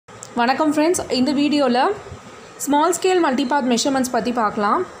வணக்கம் ஃப்ரெண்ட்ஸ், இந்த வீடியோவில் ஸ்மால் ஸ்கேல் மல்டிபாத் மெஷர்மெண்ட்ஸ் பற்றி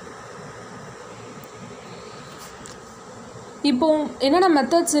பார்க்கலாம். இப்போது என்னென்ன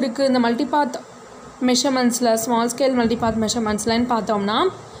மெத்தட்ஸ் இருக்குது இந்த மல்டிபாத் மெஷர்மெண்ட்ஸில், ஸ்மால் ஸ்கேல் மல்டிபாத் மெஷர்மெண்ட்ஸ்லன்னு பார்த்தோம்னா,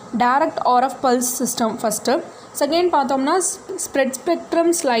 direct RF pulse system first. Second பார்த்தோம்னா spread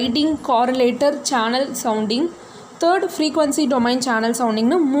spectrum sliding காரலேட்டர் channel sounding. Third frequency domain channel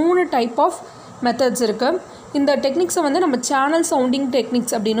சவுண்டிங்னு 3 type of methods இருக்குது. இந்த டெக்னிக்ஸை வந்து நம்ம சேனல் சவுண்டிங்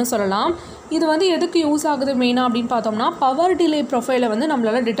டெக்னிக்ஸ் அப்படின்னு சொல்லலாம். இது வந்து எதுக்கு யூஸ் ஆகுது மெயினாக அப்படின்னு பார்த்தோம்னா, பவர் டிலே ப்ரொஃபைலை வந்து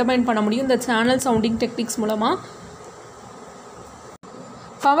நம்மளால் டிட்டர்மைன் பண்ண முடியும் இந்த சேனல் சவுண்டிங் டெக்னிக்ஸ் மூலமாக.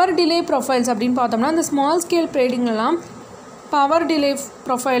 பவர் டிலே ப்ரொஃபைல்ஸ் அப்படின்னு பார்த்தோம்னா, இந்த small scale ப்ரேடிங்லாம் power delay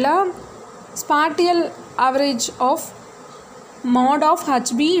ப்ரொஃபைலை spatial average of Mat of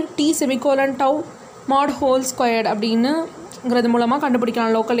HP D semicolon tau Mat whole squared அப்படின்னுங்கிறது மூலமாக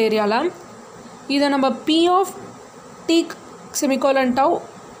கண்டுபிடிக்கலாம் லோக்கல் ஏரியாவில். இதை நம்ம P of T semicolon tau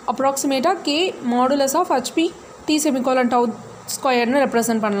அப்ராக்சிமேட்டாக K modulus of HP T semicolon tau ஸ்கொயர்னு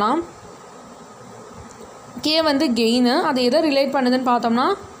ரெப்ரசன்ட் பண்ணலாம். K வந்து gain, அது எதை ரிலேட் பண்ணுதுன்னு பார்த்தோம்னா,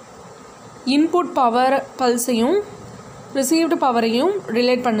 இன்புட் பவர் பல்ஸையும் ரிசீவ்டு பவரையும்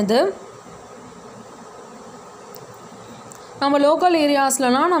ரிலேட் பண்ணுது. நம்ம லோக்கல்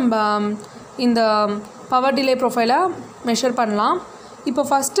ஏரியாஸ்லலாம் நம்ம இந்த பவர் டிலே ப்ரொஃபைலை மெஷர் பண்ணலாம். இப்போ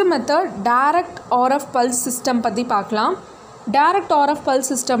first method direct RF pulse system பற்றி பார்க்கலாம். டைரக்ட் ஆர்எஃப் பல்ஸ்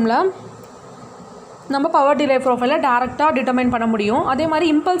சிஸ்டமில் நம்ம பவர் டிலே ப்ரொஃபைலை டைரெக்டாக டிட்டர்மைன் பண்ண முடியும். அதே மாதிரி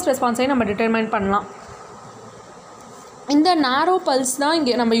இம்பல்ஸ் ரெஸ்பான்ஸையும் நம்ம டிட்டர்மைன் பண்ணலாம். இந்த நேரோ பல்ஸ் தான்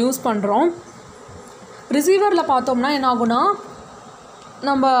இங்கே நம்ம யூஸ் பண்ணுறோம். ரிசீவரில் பார்த்தோம்னா என்ன ஆகுனா,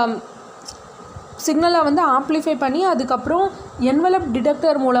 நம்ம சிக்னலை வந்து ஆம்ப்ளிஃபை பண்ணி அதுக்கப்புறம் என்வலப்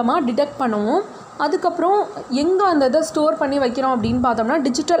டிடெக்டர் மூலமாக டிடெக்ட் பண்ணுவோம். அதுக்கப்புறம் எங்கே அந்த இதை ஸ்டோர் பண்ணி வைக்கிறோம் அப்படின்னு பார்த்தோம்னா,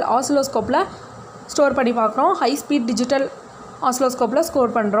 டிஜிட்டல் ஆசிலோஸ்கோப்பில் ஸ்டோர் பண்ணி பார்க்குறோம். ஹை ஸ்பீட் டிஜிட்டல் ஆசிலோஸ்கோப்பில்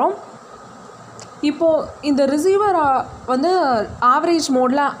ஸ்டோர் பண்ணுறோம். இப்போது இந்த ரிசீவர் வந்து ஆவரேஜ்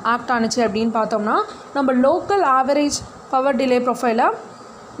மோடில் ஆக்ட் ஆனிச்சு அப்படின்னு பார்த்தோம்னா, நம்ம local average power delay ப்ரொஃபைலை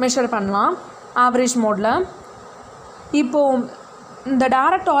measure பண்ணலாம் ஆவரேஜ் மோடில். இப்போது இந்த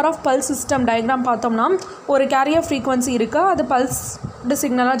direct RF pulse system diagram பார்த்தோம்னா, ஒரு கேரியர் ஃப்ரீக்வன்சி இருக்குது, அது பல்ஸ்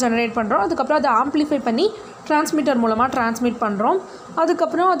சிக்னலாக ஜெனரேட் பண்ணுறோம். அதுக்கப்புறம் அதை ஆம்ப்ளிஃபை பண்ணி டிரான்ஸ்மிட்டர் மூலமாக டிரான்ஸ்மிட் பண்ணுறோம்.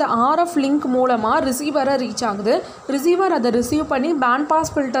 அதுக்கப்புறம் அது ஆர்எஃப் லிங்க் மூலமாக ரிசீவரை ரீச் ஆகுது. ரிசீவர் அதை ரிசீவ் பண்ணி பேண்ட்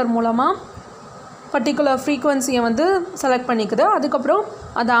பாஸ் ஃபில்டர் மூலமாக பர்டிகுலர் ஃப்ரீக்வன்சியை வந்து செலக்ட் பண்ணிக்குது. அதுக்கப்புறம்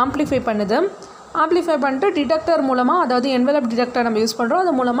அதை ஆம்ப்ளிஃபை பண்ணுது. ஆம்ப்ளிஃபை பண்ணிட்டு டிடெக்டர் மூலமாக, அதாவது என்வலப் டிடெக்டர் நம்ம யூஸ் பண்ணுறோம்,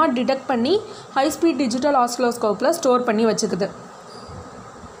 அது மூலமாக டிடெக்ட் பண்ணி ஹை ஸ்பீட் டிஜிட்டல் ஆசிலோஸ்கோப்பில் ஸ்டோர் பண்ணி வச்சுக்குது.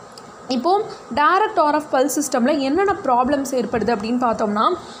 இப்போது டைரக்ட் ஆர்எஃப் பல்ஸ் சிஸ்டமில் என்னென்ன ப்ராப்ளம்ஸ் ஏற்படுது அப்படின்னு பார்த்தோம்னா,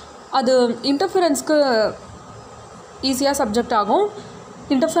 அது இன்டர்ஃபரன்ஸ்க்கு ஈஸியாக சப்ஜெக்ட் ஆகும்.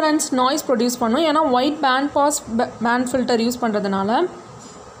 இன்டர்ஃபரன்ஸ் நாய்ஸ் ப்ரொடியூஸ் பண்ணும், ஏன்னா white band pass band filter use பண்ணுறதுனால.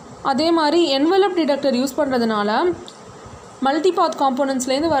 அதே மாதிரி என்வலப் டிடெக்டர் யூஸ் பண்ணுறதுனால மல்டிபாத்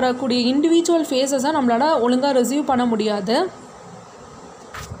காம்போனன்ட்ஸ்லேருந்து வரக்கூடிய இண்டிவிஜுவல் ஃபேஸஸை நம்மளால் ஒழுங்காக ரிசீவ் பண்ண முடியாது.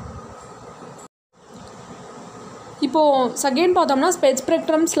 இப்போது செகண்ட் பார்த்தோம்னா ஸ்பெட்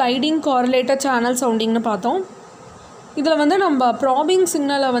ஸ்பெக்ட்ரம் ஸ்லைடிங் காரலேட்டர் சேனல் சவுண்டிங்னு பார்த்தோம். இதில் வந்து நம்ம ப்ராபிங்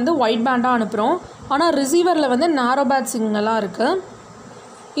சிக்னலை வந்து ஒயிட் பேண்டாக அனுப்புகிறோம், ஆனால் ரிசீவரில் வந்து நேரோ பேண்ட் சிக்னலாக இருக்குது.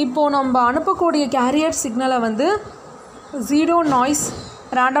 இப்போது நம்ம அனுப்பக்கூடிய கேரியர் சிக்னலை வந்து ஜீரோ நாய்ஸ்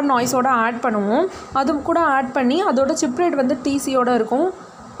ரேண்டம் நாய்ஸோடு ஆட் பண்ணுவோம். அது கூட ஆட் பண்ணி அதோட சிப் ரேட் வந்து டிசியோடு இருக்கும்.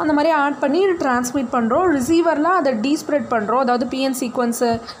 அந்த மாதிரி ஆட் பண்ணி டிரான்ஸ்மிட் பண்ணுறோம். ரிசீவரில் அதை டீஸ்ப்ரெட் பண்ணுறோம், அதாவது PN sequence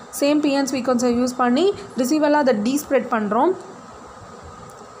same PN சீக்வன்ஸை use பண்ணி ரிசீவரில் அதை டீஸ்ப்ரெட் பண்ணுறோம்.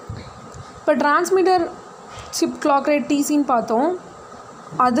 இப்போ டிரான்ஸ்மிட்டர் சிப் கிளாக் ரேட் டிசின்னு பார்த்தோம்.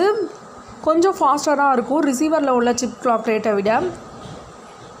 அது கொஞ்சம் ஃபாஸ்டராக இருக்கும் ரிசீவரில் உள்ள சிப் கிளாக் ரேட்டை விட.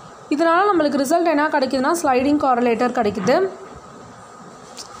 இதனால் நம்மளுக்கு ரிசல்ட் என்ன கிடைக்குதுன்னா, ஸ்லைடிங் காரலேட்டர் கிடைக்குது.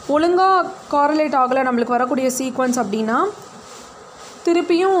 ஒழுங்காக காரலேட் ஆகலை நம்மளுக்கு வரக்கூடிய சீக்வன்ஸ் அப்படின்னா,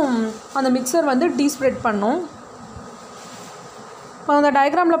 திருப்பியும் அந்த மிக்சர் வந்து டீஸ்ப்ரெட் பண்ணும். இப்போ அந்த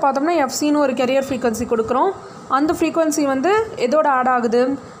டயக்ராமில் பார்த்தோம்னா எஃப்சின்னு ஒரு கேரியர் ஃப்ரீக்வன்சி கொடுக்குறோம். அந்த ஃப்ரீக்வன்சி வந்து எதோட ஆட் ஆகுது,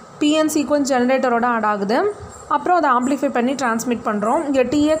 பிஎன் சீக்வன்ஸ் ஜெனரேட்டரோட ஆட் ஆகுது. அப்புறம் அதை ஆம்ப்ளிஃபை பண்ணி டிரான்ஸ்மிட் பண்ணுறோம். இங்கே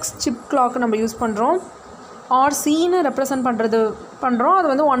டிஎக்ஸ் சிப் கிளாக் நம்ம யூஸ் பண்ணுறோம். ஆர்சின்னு ரெப்ரசன்ட் பண்ணுறோம். அது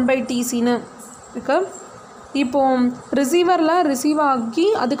வந்து 1/TCன்னு இருக்குது. இப்போது ரிசீவரில் ரிசீவ் ஆகி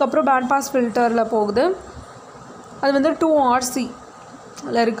அதுக்கப்புறம் பேண்ட் பாஸ் ஃபில்டரில் போகுது. அது வந்து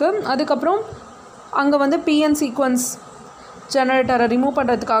 2RCல இருக்குது. அதுக்கப்புறம் அங்கே வந்து பிஎன் சீக்வன்ஸ் ஜெனரேட்டரை ரிமூவ்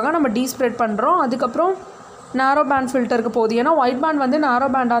பண்ணுறதுக்காக நம்ம டீஸ்ப்ரெட் பண்ணுறோம். அதுக்கப்புறம் நேரோ பேண்ட் ஃபில்டருக்கு போகுது, ஏன்னா ஒயிட் பேண்ட் வந்து நேரோ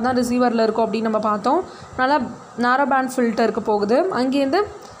பேண்டாக தான் ரிசீவரில் இருக்கும் அப்படின்னு நம்ம பார்த்தோம். அதனால் நேரோ பேண்ட் ஃபில்டருக்கு போகுது. அங்கேருந்து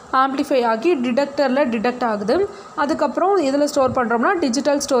ஆம்ப்ளிஃபை ஆகி டிடெக்டரில் டிடெக்ட் ஆகுது. அதுக்கப்புறம் இதில் ஸ்டோர் பண்ணுறோம்னா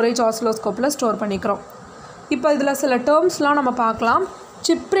டிஜிட்டல் ஸ்டோரேஜ் ஆசிலோஸ்கோப்பில் ஸ்டோர் பண்ணிக்கிறோம். இப்போ இதில் சில டேர்ம்ஸ்லாம் நம்ம பார்க்கலாம்.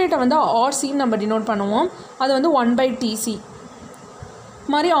 சிப் ரேட்டை வந்து ஆர்சின்னு நம்ம டினோட் பண்ணுவோம். அது வந்து 1/TC.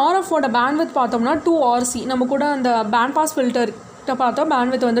 மாதிரி ஆர்எஃபோட பேண்ட்வித் பார்த்தோம்னா 2RC. நம்ம கூட அந்த பேண்ட் பாஸ் ஃபில்டர்கிட்ட பார்த்தோம்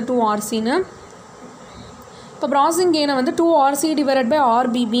பேண்ட்வித் வந்து 2RCன்னு. இப்போ ப்ராசஸிங் கெயினை வந்து 2RC டிவைடட் பை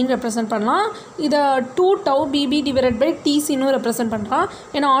RBBன்னு ரெப்ரசென்ட் பண்ணலாம். இதை 2τBB டிவைடட் பை TCன்னு ரெப்ரசென்ட் பண்ணுறான்.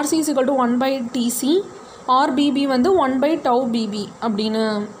 ஏன்னா RC = 1/TC, RBB வந்து 1/τBB அப்படின்னு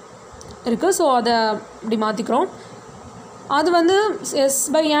இருக்குது. ஸோ அதை இப்படி மாற்றிக்கிறோம். அது வந்து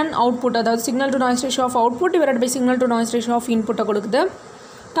S/N அவுட்புட், அதாவது signal to noise ratio of output divided by signal to noise ratio of இன்புட்டை கொடுக்குது.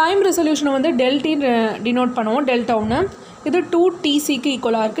 டைம் ரெசல்யூஷனை வந்து ΔT டினோட் பண்ணுவோம், டெல்டாவுன்னு. இது 2TCக்கு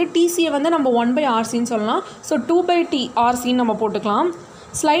ஈக்குவலாக இருக்குது. TCயை வந்து நம்ம 1/RCன்னு சொல்லலாம். ஸோ 2/RCன்னு நம்ம போட்டுக்கலாம்.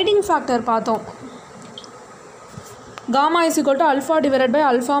 ஸ்லைடிங் ஃபேக்டர் பார்த்தோம். Gamma is equal to alpha divided by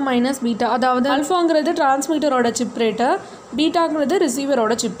alpha minus beta. அதாவது ஆல்ஃபாங்கிறது டிரான்ஸ்மிட்டரோட சிப் ரேட்டு, பீட்டாங்கிறது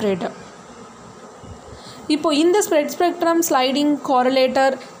ரிசீவரோட சிப் ரேட்டு. இப்போது இந்த spectrum sliding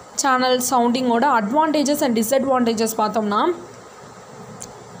correlator channel சவுண்டிங்கோட advantages and disadvantages பார்த்தோம்னா,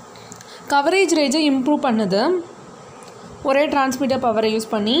 கவரேஜ் ரேஞ்சை இம்ப்ரூவ் பண்ணுது ஒரே டிரான்ஸ்மிட்டர் பவரை யூஸ்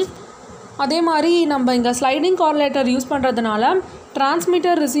பண்ணி. அதே மாதிரி நம்ம இங்கே ஸ்லைடிங் correlator யூஸ் பண்ணுறதுனால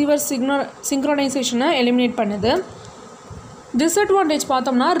டிரான்ஸ்மிட்டர் ரிசீவர் சிங்க்ரோனைசேஷனை எலிமினேட் பண்ணுது. டிஸ்அட்வான்டேஜ்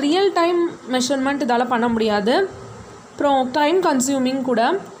பார்த்தோம்னா ரியல் டைம் மெஷர்மெண்ட் இதால் பண்ண முடியாது. அப்புறம் டைம் கன்சியூமிங் கூட.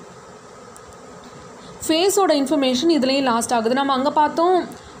 ஃபேஸோட இன்ஃபர்மேஷன் இதுலேயும் லாஸ்ட் ஆகுது. நம்ம அங்கே பார்த்தோம்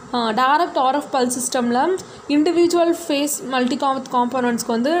டைரக்ட் RF பல்ஸ் சிஸ்டமில் இண்டிவிஜுவல் ஃபேஸ் மல்டிகாத்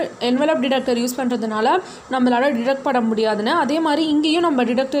காம்போனன்ட்ஸ்க்கு வந்து என்வலப் டிடெக்டர் யூஸ் பண்ணுறதுனால நம்மளால் டிடெக்ட் பண்ண முடியாதுன்னு. அதே மாதிரி இங்கேயும் நம்ம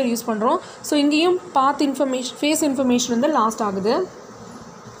டிடெக்டர் யூஸ் பண்ணுறோம். ஸோ இங்கேயும் பாத் இன்ஃபர்மேஷன், ஃபேஸ் இன்ஃபர்மேஷன் வந்து லாஸ்ட் ஆகுது.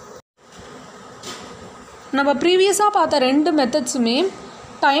 நம்ம ப்ரீவியஸாக பார்த்த 2 மெத்தட்ஸுமே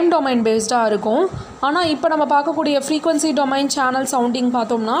டைம் டொமைன் பேஸ்டாக இருக்கும். ஆனால் இப்போ நம்ம பார்க்கக்கூடிய ஃப்ரீக்வன்சி டொமைன் சேனல் சவுண்டிங்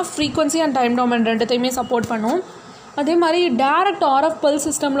பார்த்தோம்னா ஃப்ரீக்வன்சி அண்ட் டைம் டொமைன் ரெண்டுத்தையுமே சப்போர்ட் பண்ணும். அதே மாதிரி டைரக்ட் RF பல்ஸ்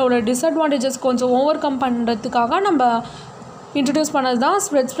சிஸ்டமில் உள்ள டிஸ்அட்வான்டேஜஸ் கொஞ்சம் ஓவர் கம் பண்ணுறதுக்காக நம்ம இன்ட்ரடியூஸ் பண்ணது தான்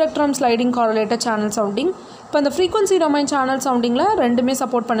spectrum sliding correlator channel sounding. இப்போ இந்த ஃப்ரீக்வன்சி டொமைன் சேனல் சவுண்டிங்கில் ரெண்டுமே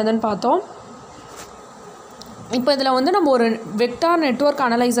சப்போர்ட் பண்ணுதுன்னு பார்த்தோம். இப்போ இதில் வந்து நம்ம ஒரு வெக்டார் நெட்வொர்க்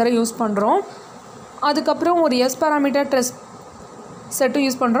அனலைசரை யூஸ் பண்ணுறோம். அதுக்கப்புறம் ஒரு S parameter test set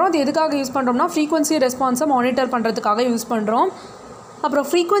use பண்ணுறோம். அது எதுக்காக யூஸ் பண்ணுறோம்னா ஃப்ரீக்வன்சி ரெஸ்பான்ஸை மானிட்டர் பண்ணுறதுக்காக யூஸ் பண்ணுறோம். அப்புறம்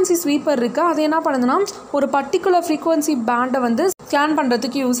ஃப்ரீக்வன்சி ஸ்வீப்பர் இருக்குது. அது என்ன பண்ணுதுன்னா ஒரு பர்டிகுலர் ஃப்ரீக்வன்சி பேண்டை வந்து ஸ்கேன்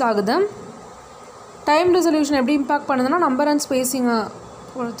பண்ணுறதுக்கு யூஸ் ஆகுது. டைம் ரெசல்யூஷன் எப்படி இம்பேக்ட் பண்ணுதுன்னா நம்பர் அண்ட் ஸ்பேஸிங்கை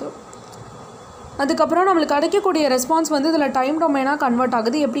பொறுத்து. அதுக்கப்புறம் நம்மளுக்கு கிடைக்கக்கூடிய ரெஸ்பான்ஸ் வந்து இதில் டைம் டொமைனாக கன்வெர்ட்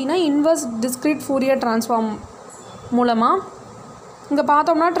ஆகுது. எப்படின்னா இன்வெர்ஸ் டிஸ்க்ரீட் ஃபோரியர் ட்ரான்ஸ்ஃபார்ம் மூலமாக. இங்கே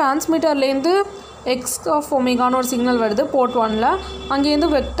பார்த்தோம்னா டிரான்ஸ்மிட்டர்லேருந்து X(ω)ன்னு ஒரு சிக்னல் வருது போர்ட் 1ல். அங்கேருந்து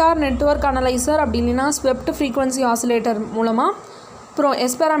வெக்டார் நெட்வொர்க் அனலைசர் அப்படி இல்லைன்னா ஸ்வெப்ட் ஃப்ரீக்வன்சி ஆசிலேட்டர் மூலமாக, அப்புறம்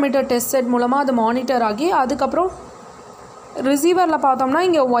S பேராமீட்டர் டெஸ்ட் செட் மூலமாக அது மானிட்டர் ஆகி, அதுக்கப்புறம் ரிசீவரில் பார்த்தோம்னா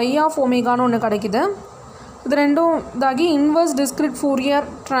இங்கே Y(ω)ன்னு ஒன்று கிடைக்குது. இது ரெண்டும் இதாகி இன்வெர்ஸ் டிஸ்க்ரீட் ஃபோரியர்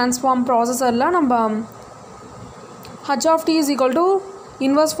ட்ரான்ஸ்ஃபார்ம் ப்ராசஸரில் நம்ம H(t) =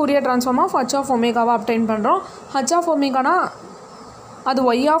 inverse Fourier transform of H(ω)வை obtained பண்ணுறோம். H(ω)னா அது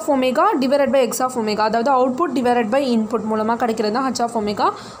Y(ω) டிவைடட் பை X(ω), அதாவது அவுட்புட் டிவைடட் பை இன்புட் மூலமாக கிடைக்கிறது தான் H(ω).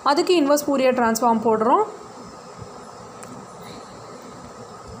 அதுக்கு இன்வெர்ஸ் ஃபோரியர் ட்ரான்ஸ்ஃபார்ம் போடுறோம்.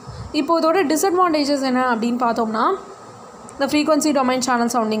 இப்போ இதோட டிஸ்அட்வான்டேஜஸ் என்ன அப்படின்னு பார்த்தோம்னா, இந்த ஃப்ரீக்வன்சி டொமைன்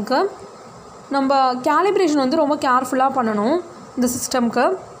சேனல் சவுண்டிங்க்கு நம்ம கேலிப்ரேஷன் வந்து ரொம்ப கேர்ஃபுல்லாக பண்ணணும் இந்த சிஸ்டம்க்கு.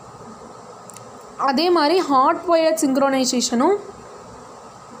 அதே மாதிரி ஹார்ட் ஒயர்ட் சிங்க்ரோனைசேஷனும்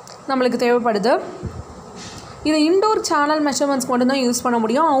நம்மளுக்கு தேவைப்படுது. இது இன்டோர் சேனல் மெஷர்மெண்ட்ஸ்க்கு மட்டும்தான் யூஸ் பண்ண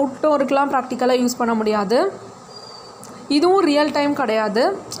முடியும். அவுட்டோருக்கெலாம் ப்ராக்டிக்கலாக யூஸ் பண்ண முடியாது. இதுவும் ரியல் டைம் கிடையாது.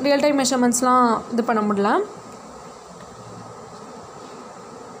 ரியல் டைம் மெஷர்மெண்ட்ஸ்லாம் இது பண்ண முடியல.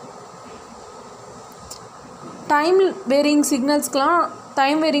 டைம் வேரியிங் சிக்னல்ஸ்க்கெலாம்,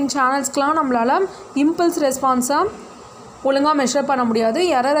 டைம் வேரியிங் சேனல்ஸ்க்கெலாம் நம்மளால் இம்பல்ஸ் ரெஸ்பான்ஸை ஒழுங்காக மெஷர் பண்ண முடியாது.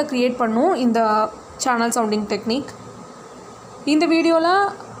 எரரை க்ரியேட் பண்ணும் இந்த சேனல் சவுண்டிங் டெக்னிக். இந்த வீடியோவில்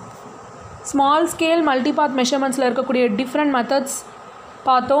ஸ்மால் ஸ்கேல் மல்டிபாத் மெஷர்மெண்ட்ஸில் இருக்கக்கூடிய டிஃப்ரெண்ட் மெத்தட்ஸ்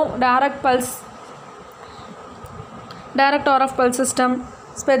பார்த்தோம். Direct RF pulse system,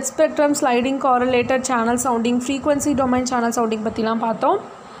 spectrum sliding correlator channel sounding, frequency domain channel sounding பற்றிலாம் பார்த்தோம்.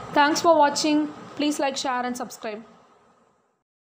 தேங்க்ஸ் ஃபார் வாட்சிங். Please like, share and subscribe.